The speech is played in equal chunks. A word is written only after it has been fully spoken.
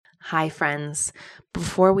Hi, friends.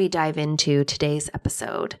 Before we dive into today's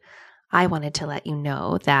episode, I wanted to let you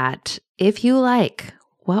know that if you like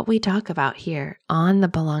what we talk about here on the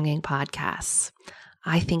Belonging Podcasts,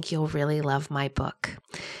 I think you'll really love my book.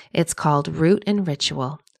 It's called Root and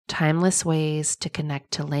Ritual: Timeless Ways to Connect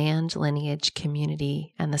to Land, Lineage,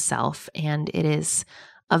 Community, and the Self. And it is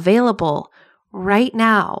available right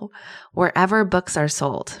now wherever books are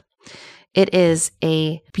sold. It is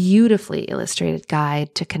a beautifully illustrated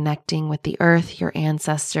guide to connecting with the earth, your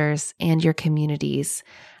ancestors, and your communities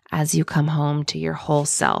as you come home to your whole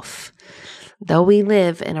self. Though we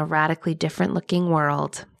live in a radically different looking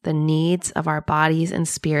world, the needs of our bodies and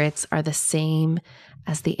spirits are the same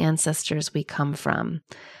as the ancestors we come from.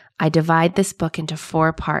 I divide this book into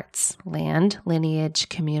 4 parts: land, lineage,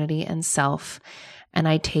 community, and self, and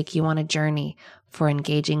I take you on a journey for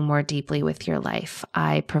engaging more deeply with your life.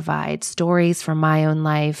 I provide stories from my own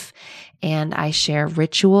life, and I share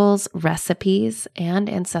rituals, recipes, and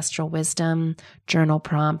ancestral wisdom, journal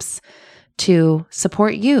prompts to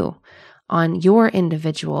support you on your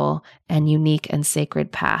individual and unique and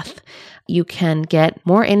sacred path. You can get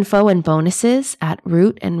more info and bonuses at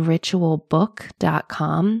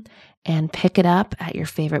rootandritualbook.com and pick it up at your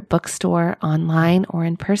favorite bookstore, online, or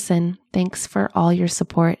in person. Thanks for all your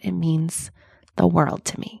support. It means the world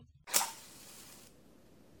to me.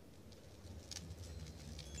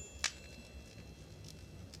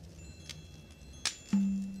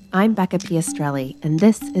 I'm Becca Piastrelli, and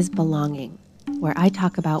this is Belonging, where I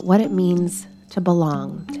talk about what it means to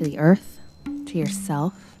belong to the earth, to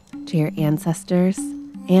yourself, to your ancestors,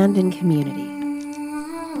 and in community.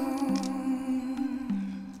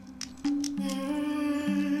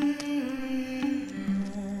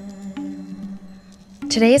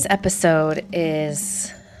 Today's episode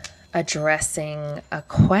is addressing a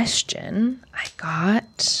question I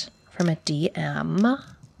got from a DM,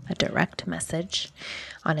 a direct message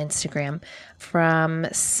on Instagram, from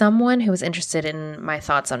someone who was interested in my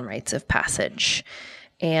thoughts on rites of passage.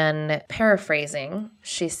 And paraphrasing,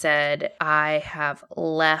 she said, I have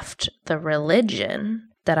left the religion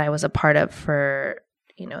that I was a part of for,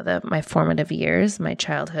 my formative years, my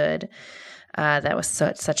childhood. That was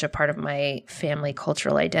such a part of my family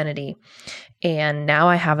cultural identity. And now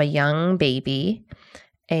I have a young baby,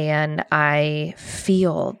 and I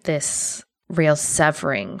feel this real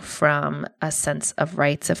severing from a sense of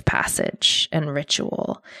rites of passage and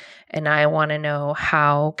ritual. And I want to know,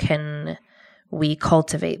 how can we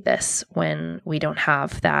cultivate this when we don't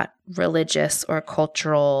have that religious or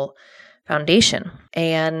cultural foundation?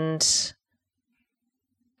 And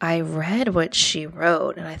I read what she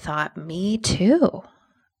wrote and I thought, me too.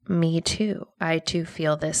 I too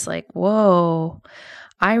feel this like, whoa,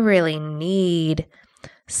 I really need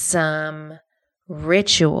some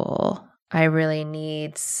ritual. I really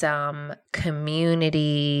need some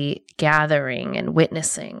community gathering and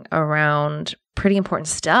witnessing around pretty important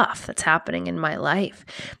stuff that's happening in my life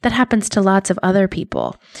that happens to lots of other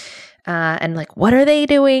people. And like, what are they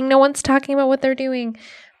doing? No one's talking about what they're doing.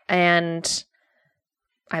 And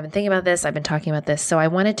I've been thinking about this. I've been talking about this. So I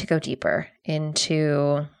wanted to go deeper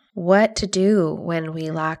into what to do when we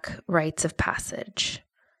lack rites of passage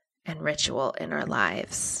and ritual in our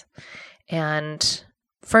lives. And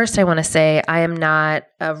first, I want to say I am not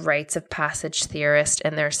a rites of passage theorist,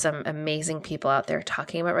 and there's some amazing people out there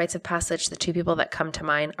talking about rites of passage. The 2 people that come to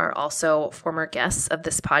mind are also former guests of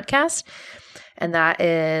this podcast, and that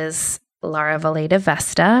is Lara Valeda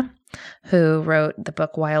Vesta, who wrote the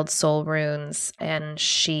book Wild Soul Runes, and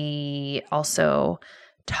she also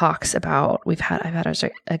talks about, I've had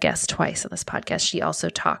a guest twice on this podcast. She also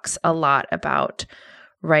talks a lot about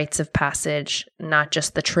rites of passage, not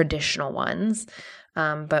just the traditional ones,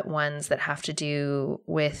 but ones that have to do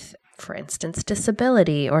with, for instance,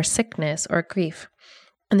 disability or sickness or grief.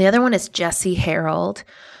 And the other one is Jessie Harold,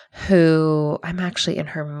 who I'm actually in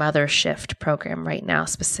her Mother Shift program right now,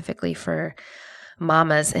 specifically for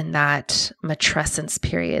mamas in that matrescence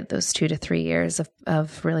period, those 2 to 3 years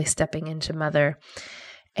of really stepping into mother.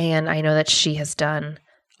 And I know that she has done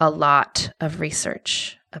a lot of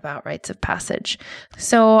research about rites of passage.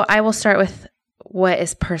 So I will start with what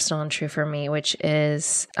is personal and true for me, which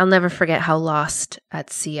is I'll never forget how lost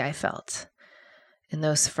at sea I felt in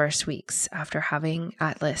those first weeks after having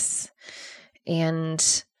Atlas,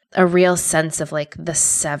 and a real sense of like the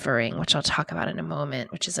severing, which I'll talk about in a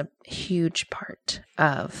moment, which is a huge part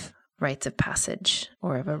of rites of passage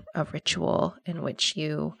or of a ritual in which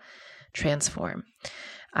you transform.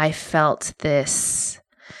 I felt this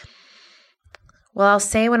Well, I'll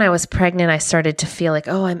say when I was pregnant, I started to feel like,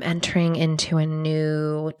 oh, I'm entering into a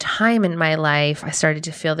new time in my life. I started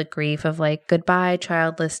to feel the grief of like goodbye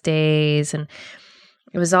childless days. And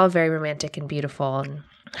it was all very romantic and beautiful, and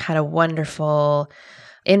had a wonderful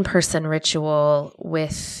in-person ritual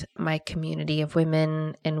with my community of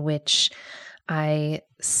women in which I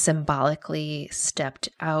symbolically stepped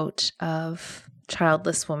out of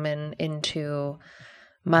childless woman into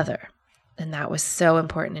mother. And that was so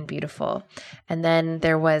important and beautiful. And then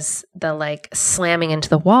there was the like slamming into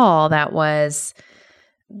the wall that was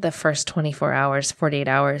the first 24 hours, 48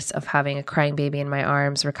 hours of having a crying baby in my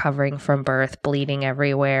arms, recovering from birth, bleeding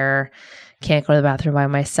everywhere, can't go to the bathroom by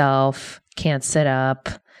myself, can't sit up,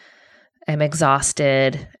 I'm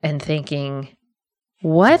exhausted, and thinking,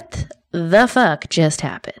 what the fuck just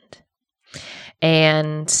happened?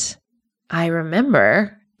 And I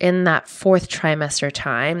remember in that fourth trimester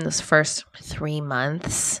time, those first 3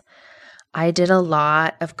 months, I did a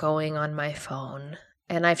lot of going on my phone.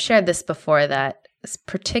 And I've shared this before, that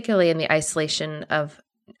particularly in the isolation of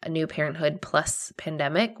a new parenthood plus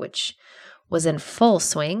pandemic, which was in full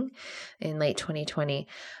swing in late 2020,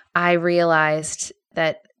 I realized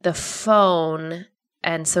that the phone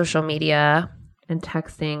and social media and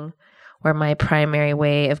texting were my primary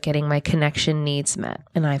way of getting my connection needs met.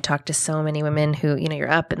 And I've talked to so many women who,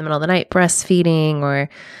 you're up in the middle of the night breastfeeding or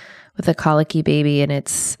with a colicky baby, and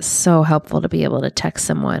it's so helpful to be able to text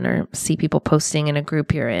someone or see people posting in a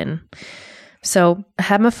group you're in. So I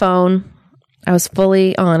had my phone. I was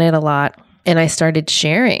fully on it a lot, and I started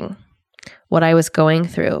sharing what I was going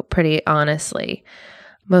through pretty honestly,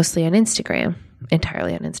 mostly on Instagram,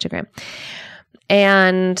 entirely on Instagram.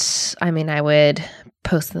 And I would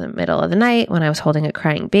post in the middle of the night when I was holding a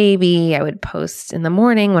crying baby. I would post in the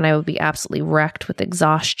morning when I would be absolutely wrecked with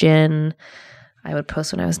exhaustion. I would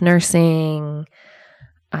post when I was nursing.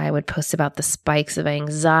 I would post about the spikes of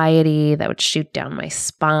anxiety that would shoot down my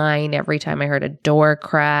spine every time I heard a door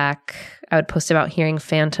crack. I would post about hearing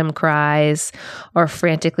phantom cries or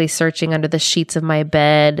frantically searching under the sheets of my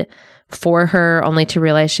bed for her, only to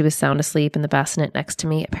realize she was sound asleep in the bassinet next to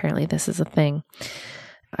me. Apparently this is a thing.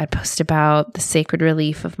 I'd post about the sacred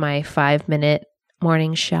relief of my 5-minute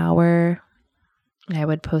morning shower. I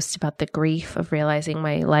would post about the grief of realizing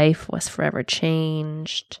my life was forever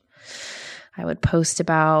changed. I would post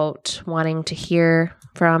about wanting to hear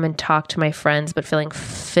from and talk to my friends, but feeling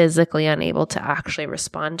physically unable to actually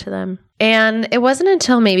respond to them. And it wasn't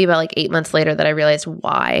until maybe about 8 months later that I realized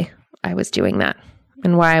why I was doing that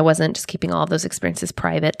and why I wasn't just keeping all of those experiences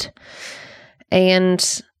private,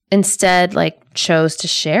 and instead chose to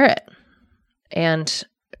share it and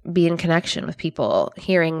be in connection with people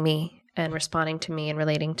hearing me and responding to me and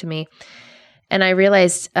relating to me. And I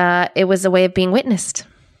realized it was a way of being witnessed.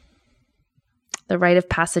 The rite of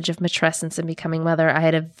passage of matrescence and becoming mother, I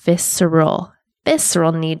had a visceral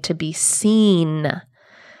need to be seen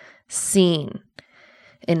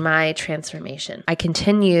in my transformation. I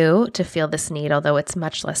continue to feel this need, although it's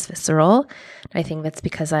much less visceral. I think that's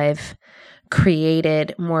because I've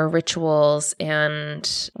created more rituals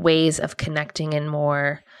and ways of connecting in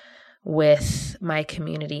more with my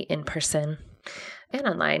community in person and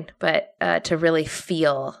online, but to really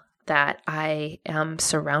feel that I am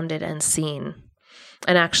surrounded and seen,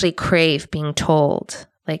 and actually crave being told,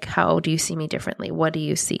 how do you see me differently? What do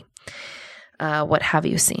you see? What have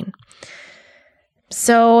you seen?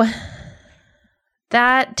 So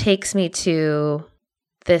that takes me to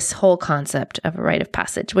this whole concept of a rite of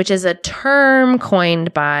passage, which is a term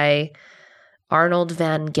coined by Arnold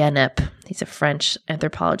van Gennep. He's a French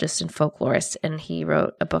anthropologist and folklorist, and he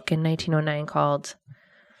wrote a book in 1909 called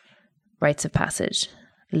Rites of Passage,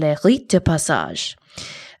 Les Rites de Passage.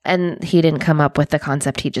 And he didn't come up with the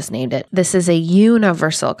concept, he just named it. This is a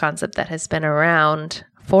universal concept that has been around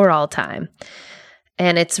for all time.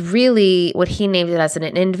 And it's really what he named it as an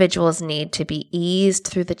individual's need to be eased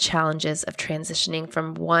through the challenges of transitioning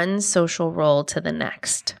from one social role to the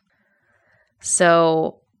next.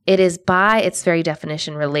 So it is by its very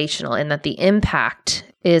definition relational, in that the impact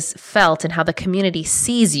is felt in how the community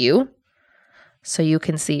sees you so you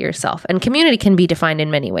can see yourself. And community can be defined in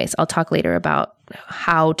many ways. I'll talk later about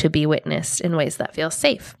how to be witnessed in ways that feel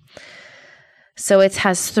safe. So it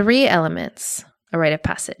has 3 elements, a rite of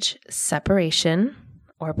passage: separation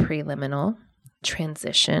or preliminal,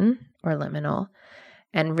 transition or liminal,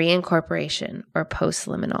 and reincorporation or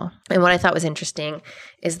post-liminal. And what I thought was interesting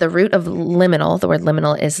is the root of liminal, the word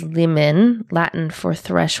liminal is limen, Latin for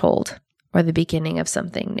threshold or the beginning of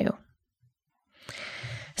something new.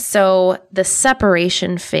 So the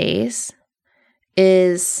separation phase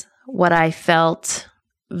is what I felt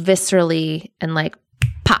viscerally and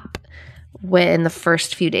pop when the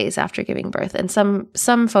first few days after giving birth. And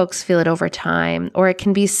some folks feel it over time, or it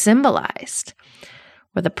can be symbolized,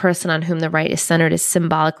 where the person on whom the rite is centered is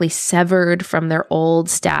symbolically severed from their old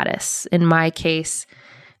status. In my case,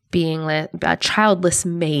 being a childless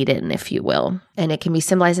maiden, if you will. And it can be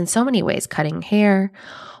symbolized in so many ways: cutting hair,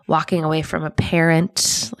 walking away from a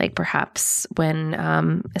parent, like perhaps when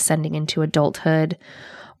ascending into adulthood,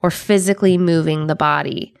 or physically moving the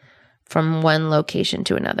body from one location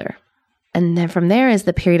to another. And then from there is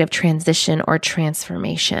the period of transition or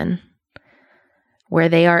transformation, where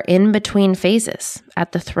they are in between phases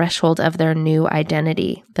at the threshold of their new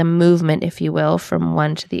identity, the movement, if you will, from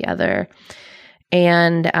one to the other.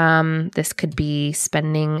 And this could be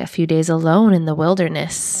spending a few days alone in the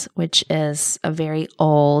wilderness, which is a very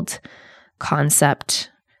old concept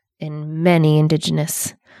in many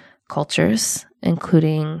indigenous cultures,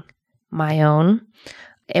 including my own.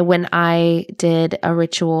 And when I did a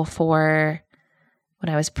ritual when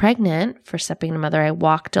I was pregnant for stepping to mother, I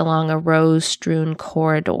walked along a rose-strewn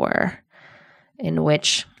corridor in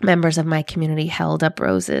which members of my community held up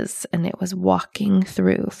roses, and it was walking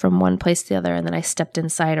through from one place to the other. And then I stepped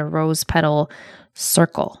inside a rose petal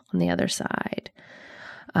circle on the other side.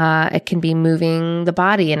 It can be moving the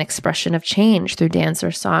body, an expression of change through dance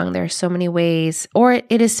or song. There are so many ways, or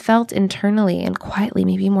it is felt internally and quietly,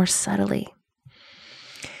 maybe more subtly.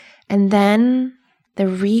 And then the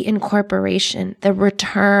reincorporation, the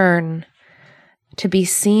return to be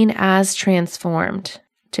seen as transformed,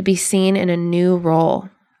 to be seen in a new role.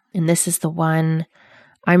 And this is the one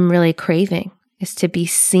I'm really craving, is to be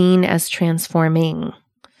seen as transforming.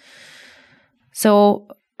 So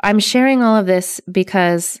I'm sharing all of this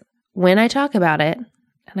because when I talk about it,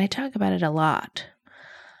 and I talk about it a lot,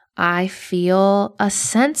 I feel a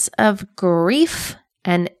sense of grief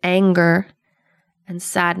and anger and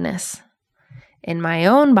sadness in my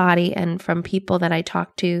own body and from people that I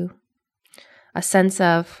talk to. A sense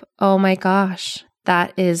of, oh my gosh,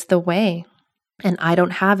 that is the way, and I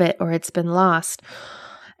don't have it, or it's been lost.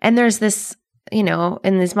 And there's this, in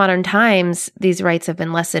these modern times, these rites have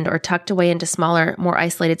been lessened or tucked away into smaller, more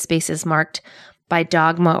isolated spaces marked by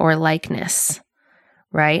dogma or likeness,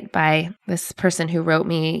 right? By this person who wrote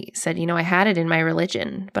me, said, I had it in my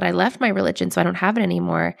religion, but I left my religion, so I don't have it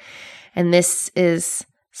anymore. And this is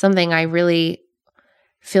something I really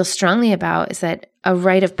feel strongly about, is that a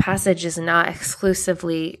rite of passage is not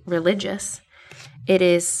exclusively religious. It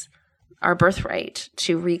is our birthright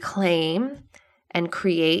to reclaim and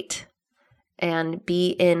create and be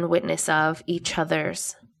in witness of each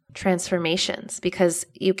other's transformations, because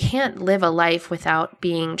you can't live a life without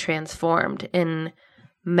being transformed in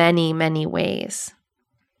many, many ways.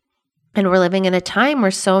 And we're living in a time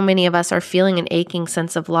where so many of us are feeling an aching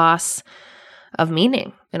sense of loss of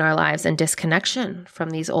meaning in our lives and disconnection from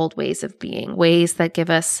these old ways of being, ways that give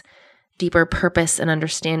us deeper purpose and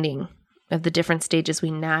understanding of the different stages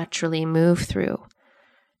we naturally move through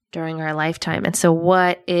during our lifetime. And so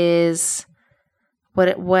what is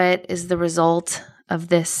the result of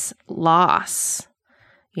this loss?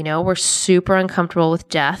 We're super uncomfortable with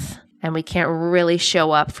death, and we can't really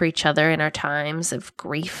show up for each other in our times of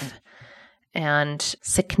grief and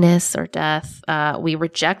sickness or death. We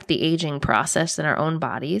reject the aging process in our own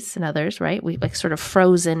bodies and others, right? We sort of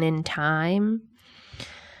frozen in time.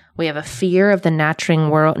 We have a fear of the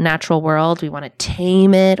natural world. We want to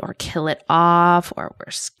tame it or kill it off, or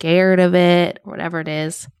we're scared of it, or whatever it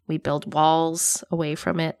is. We build walls away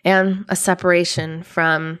from it, and a separation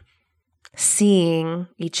from seeing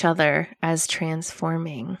each other as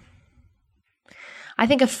transforming. I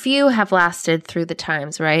think a few have lasted through the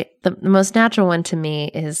times, right? The most natural one to me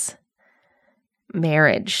is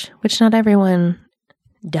marriage, which not everyone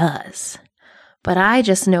does. But I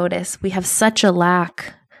just notice we have such a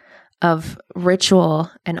lack of ritual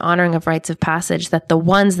and honoring of rites of passage that the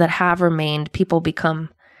ones that have remained,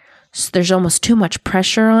 there's almost too much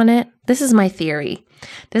pressure on it. This is my theory.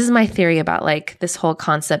 This is my theory about this whole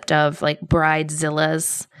concept of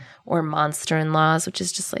bridezillas or monster-in-laws, which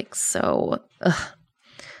is just so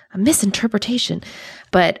a misinterpretation.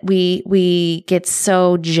 But we get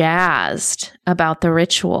so jazzed about the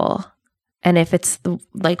ritual. And if it's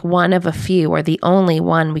one of a few or the only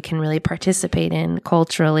one we can really participate in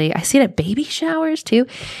culturally, I see it at baby showers too.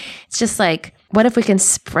 It's just what if we can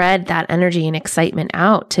spread that energy and excitement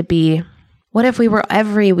out to be, what if we were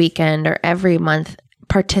every weekend or every month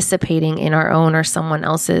participating in our own or someone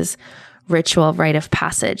else's ritual of rite of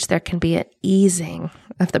passage? There can be an easing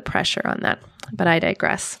of the pressure on that, but I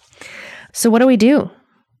digress. So what do we do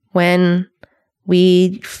when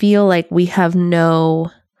we feel like we have no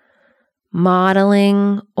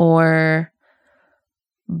modeling or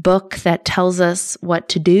book that tells us what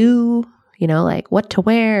to do, like what to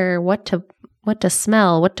wear, what to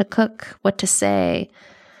smell, what to cook, what to say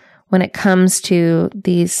when it comes to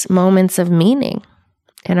these moments of meaning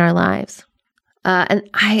in our lives.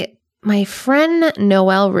 My friend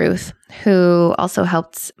Noelle Ruth, who also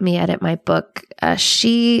helped me edit my book,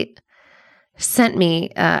 she sent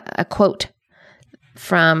me a quote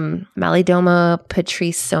from Malidoma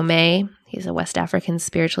Patrice Somé. He's a West African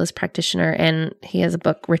spiritualist practitioner, and he has a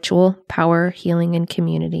book, Ritual, Power, Healing, and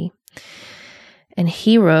Community. And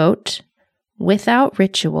he wrote, "Without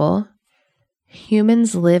ritual,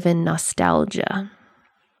 humans live in nostalgia."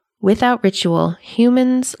 Without ritual,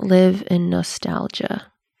 humans live in nostalgia.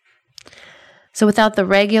 So without the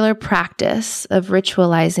regular practice of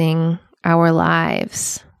ritualizing our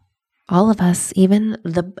lives, all of us, even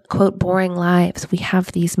the quote boring lives, we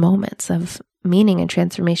have these moments of meaning and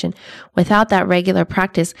transformation. Without that regular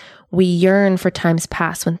practice, we yearn for times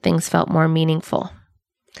past when things felt more meaningful.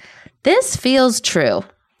 This feels true.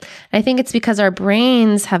 I think it's because our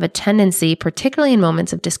brains have a tendency, particularly in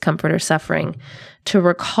moments of discomfort or suffering, to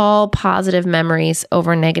recall positive memories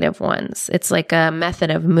over negative ones. It's like a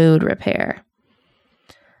method of mood repair.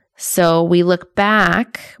 So we look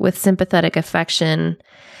back with sympathetic affection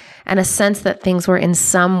and a sense that things were in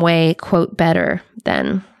some way, quote, better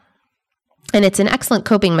then. And it's an excellent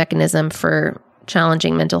coping mechanism for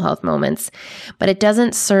challenging mental health moments, but it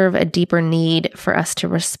doesn't serve a deeper need for us to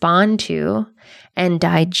respond to and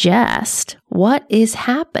digest what is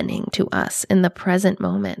happening to us in the present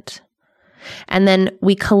moment. And then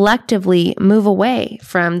we collectively move away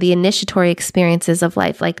from the initiatory experiences of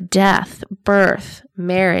life, like death, birth,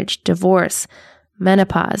 marriage, divorce,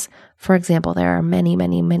 menopause. For example, there are many,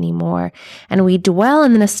 many, many more. And we dwell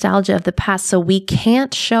in the nostalgia of the past, so we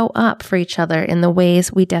can't show up for each other in the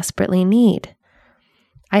ways we desperately need.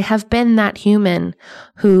 I have been that human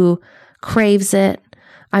who craves it.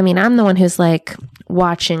 I mean, I'm the one who's like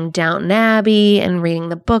watching Downton Abbey and reading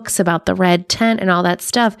the books about the Red Tent and all that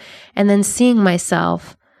stuff, and then seeing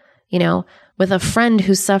myself, with a friend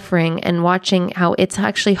who's suffering and watching how it's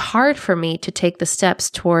actually hard for me to take the steps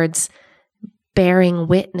towards bearing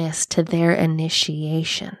witness to their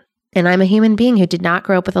initiation. And I'm a human being who did not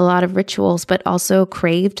grow up with a lot of rituals, but also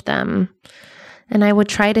craved them. And I would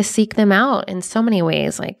try to seek them out in so many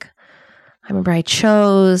ways. Like, I remember I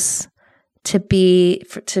chose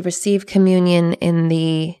to receive communion in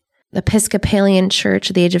the Episcopalian church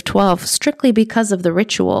at the age of 12, strictly because of the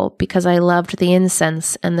ritual, because I loved the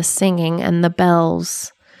incense and the singing and the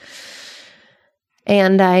bells.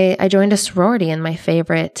 And I joined a sorority, and my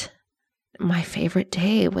favorite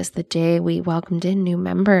day was the day we welcomed in new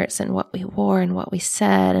members, and what we wore and what we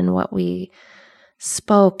said and what we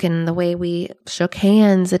spoke and the way we shook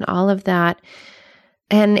hands and all of that.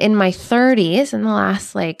 And in my 30s, in the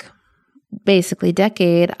last basically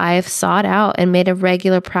decade, I've sought out and made a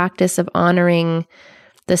regular practice of honoring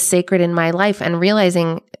the sacred in my life and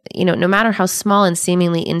realizing, no matter how small and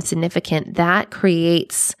seemingly insignificant, that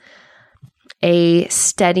creates a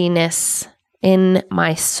steadiness in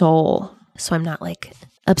my soul. So I'm not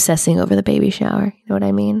obsessing over the baby shower. You know what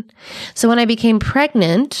I mean? So when I became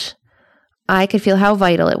pregnant, I could feel how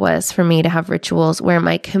vital it was for me to have rituals where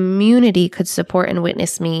my community could support and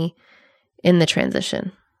witness me in the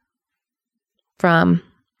transition from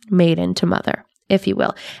maiden to mother, if you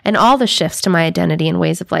will, and all the shifts to my identity and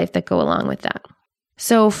ways of life that go along with that.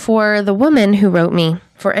 So for the woman who wrote me,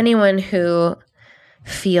 for anyone who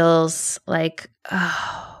feels like,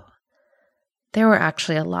 there were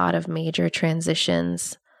actually a lot of major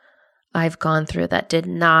transitions I've gone through that did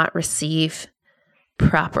not receive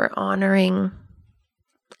proper honoring,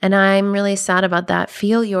 and I'm really sad about that.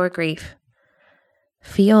 Feel your grief.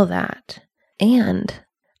 Feel that. And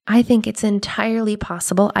I think it's entirely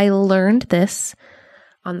possible. I learned this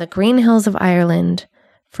on the Green Hills of Ireland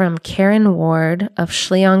from Karen Ward of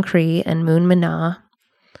Sliabh Cree and Moon Mana,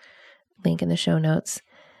 link in the show notes,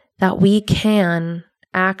 that we can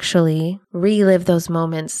actually relive those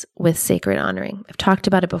moments with sacred honoring. I've talked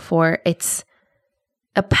about it before. It's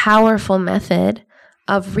a powerful method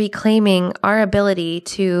of reclaiming our ability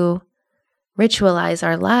to ritualize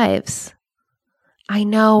our lives. I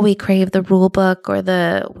know we crave the rule book or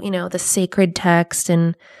the sacred text,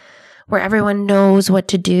 and where everyone knows what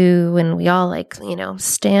to do, and we all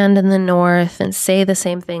stand in the north and say the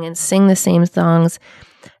same thing and sing the same songs.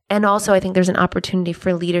 And also, I think there's an opportunity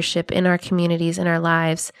for leadership in our communities, in our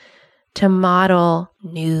lives, to model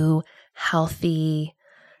new, healthy,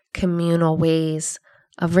 communal ways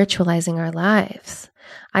of ritualizing our lives.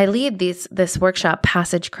 I lead this workshop,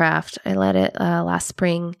 Passage Craft. I led it last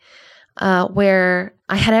spring where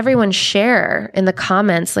I had everyone share in the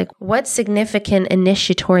comments, like, what significant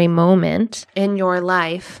initiatory moment in your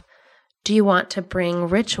life do you want to bring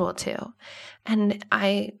ritual to? And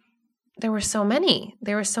there were so many.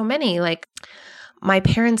 Like my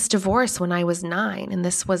parents' divorce when I was 9, and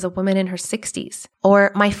this was a woman in her 60s.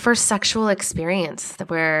 Or my first sexual experience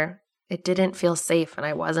where it didn't feel safe and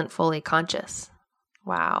I wasn't fully conscious.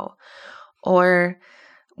 Wow. Or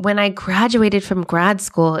when I graduated from grad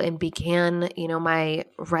school and began, my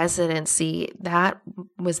residency, that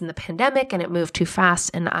was in the pandemic and it moved too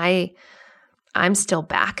fast. And I'm still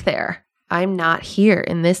back there. I'm not here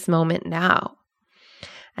in this moment now.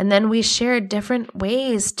 And then we shared different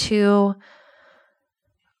ways to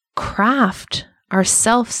craft our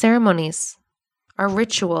self-ceremonies, our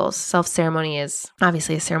rituals. Self-ceremony is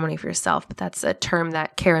obviously a ceremony for yourself, but that's a term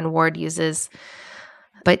that Karen Ward uses.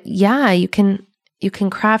 But yeah, you can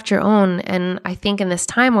craft your own. And I think in this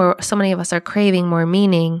time where so many of us are craving more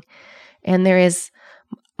meaning, and there is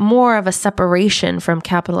more of a separation from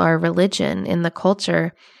capital R religion in the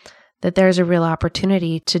culture, that there's a real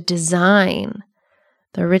opportunity to design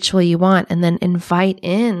the ritual you want and then invite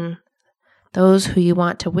in those who you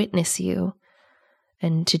want to witness you,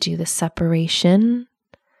 and to do the separation,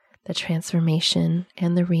 the transformation,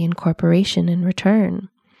 and the reincorporation in return.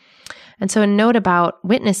 And so a note about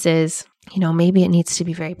witnesses, maybe it needs to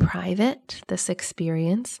be very private, this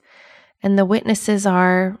experience. And the witnesses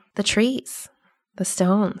are the trees, the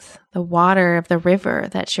stones, the water of the river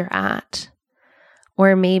that you're at.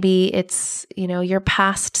 Or maybe it's, your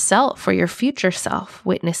past self or your future self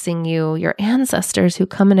witnessing you, your ancestors who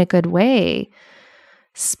come in a good way,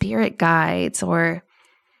 spirit guides, or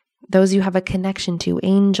those you have a connection to,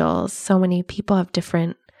 angels. So many people have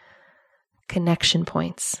different connection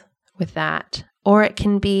points with that. Or it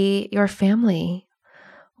can be your family,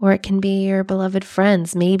 or it can be your beloved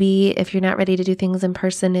friends. Maybe if you're not ready to do things in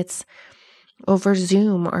person, it's over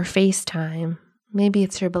Zoom or FaceTime. Maybe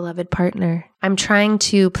it's your beloved partner. I'm trying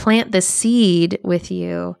to plant the seed with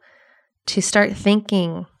you to start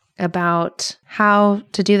thinking about how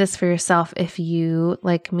to do this for yourself if you,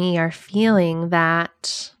 like me, are feeling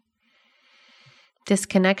that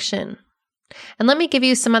disconnection. And let me give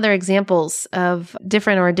you some other examples of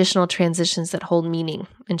different or additional transitions that hold meaning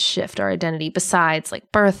and shift our identity besides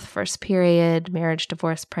like birth, first period, marriage,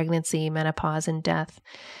 divorce, pregnancy, menopause, and death,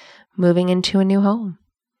 moving into a new home,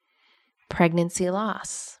 pregnancy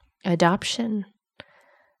loss, adoption,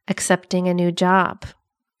 accepting a new job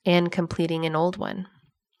and completing an old one,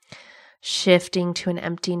 shifting to an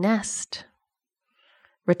empty nest,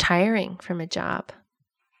 retiring from a job,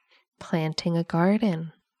 planting a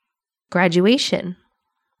garden, graduation.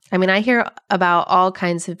 I hear about all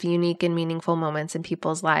kinds of unique and meaningful moments in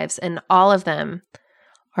people's lives, and all of them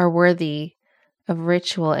are worthy of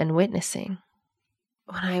ritual and witnessing.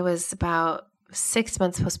 When I was about 6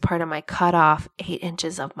 months postpartum, I cut off 8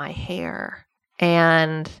 inches of my hair,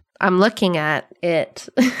 and I'm looking at it.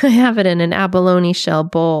 I have it in an abalone shell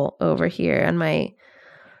bowl over here in my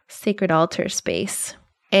sacred altar space.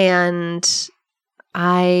 And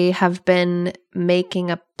I have been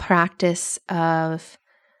making a practice of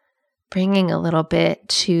bringing a little bit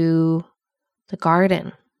to the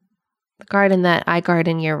garden that I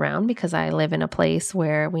garden year round, because I live in a place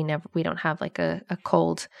where we don't have like a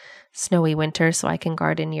cold, snowy winter, so I can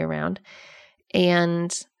garden year round.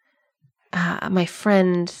 And my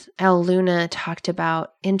friend El Luna talked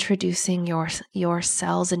about introducing your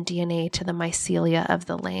cells and DNA to the mycelia of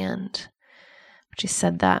the land. She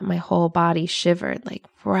said that my whole body shivered, like,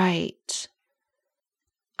 right,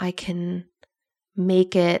 I can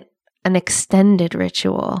make it an extended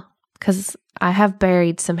ritual, because I have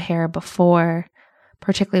buried some hair before,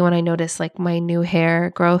 particularly when I noticed like my new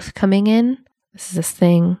hair growth coming in. This is this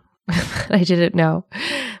thing I didn't know.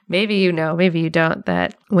 Maybe you know, maybe you don't,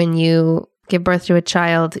 that when you give birth to a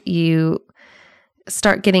child, you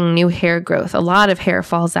start getting new hair growth. A lot of hair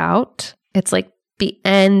falls out. It's like the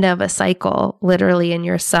end of a cycle, literally, in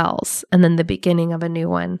your cells, and then the beginning of a new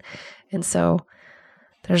one. And so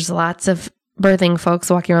there's lots of birthing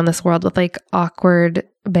folks walking around this world with like awkward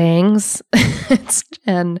bangs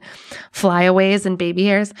and flyaways and baby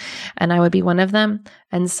hairs, and I would be one of them.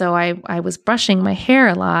 And so I was brushing my hair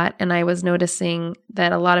a lot, and I was noticing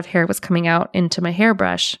that a lot of hair was coming out into my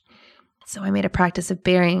hairbrush. So I made a practice of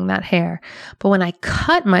burying that hair. But when I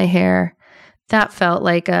cut my hair, that felt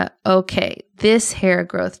like okay, this hair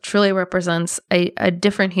growth truly represents a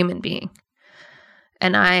different human being.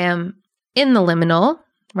 And I am in the liminal,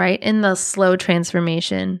 right? In the slow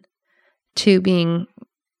transformation to being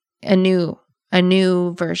a new a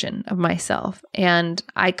new version of myself. And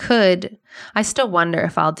I still wonder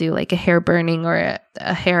if I'll do like a hair burning or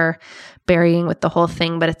a hair burying with the whole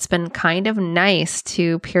thing, but it's been kind of nice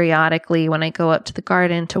to periodically, when I go up to the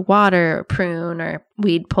garden to water or prune or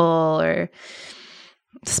weed pull or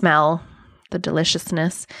smell the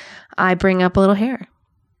deliciousness, I bring up a little hair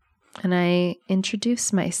and I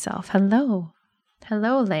introduce myself. Hello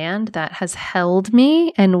land that has held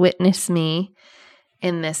me and witnessed me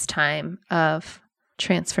in this time of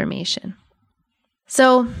transformation.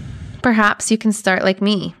 So perhaps you can start like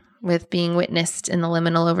me with being witnessed in the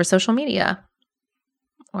liminal over social media.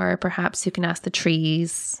 Or perhaps you can ask the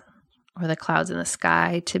trees or the clouds in the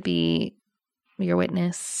sky to be your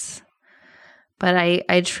witness. But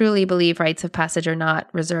I truly believe rites of passage are not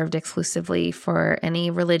reserved exclusively for any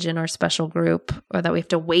religion or special group, or that we have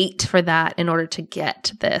to wait for that in order to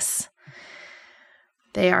get this.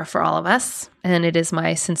 They are for all of us. And it is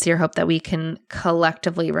my sincere hope that we can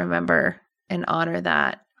collectively remember and honor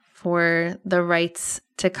that for the rites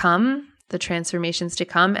to come, the transformations to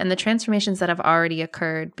come, and the transformations that have already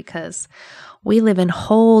occurred, because we live in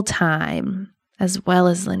whole time as well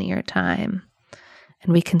as linear time.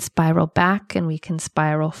 And we can spiral back and we can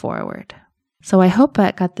spiral forward. So I hope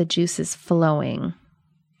that got the juices flowing.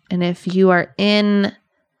 And if you are in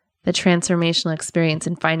the transformational experience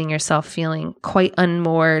and finding yourself feeling quite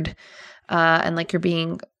unmoored and like you're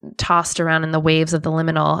being tossed around in the waves of the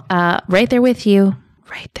liminal, right there with you.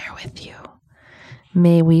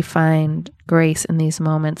 May we find grace in these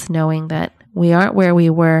moments, knowing that we aren't where we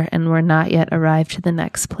were and we're not yet arrived to the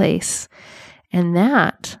next place. And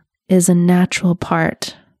that is a natural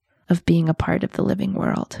part of being a part of the living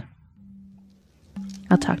world.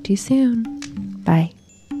 I'll talk to you soon. Bye.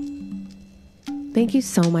 Thank you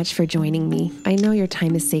so much for joining me. I know your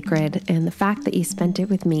time is sacred, and the fact that you spent it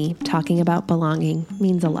with me talking about belonging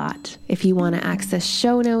means a lot. If you want to access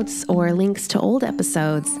show notes or links to old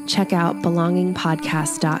episodes, check out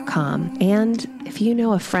belongingpodcast.com. And if you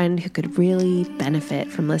know a friend who could really benefit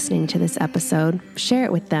from listening to this episode, share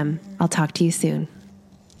it with them. I'll talk to you soon.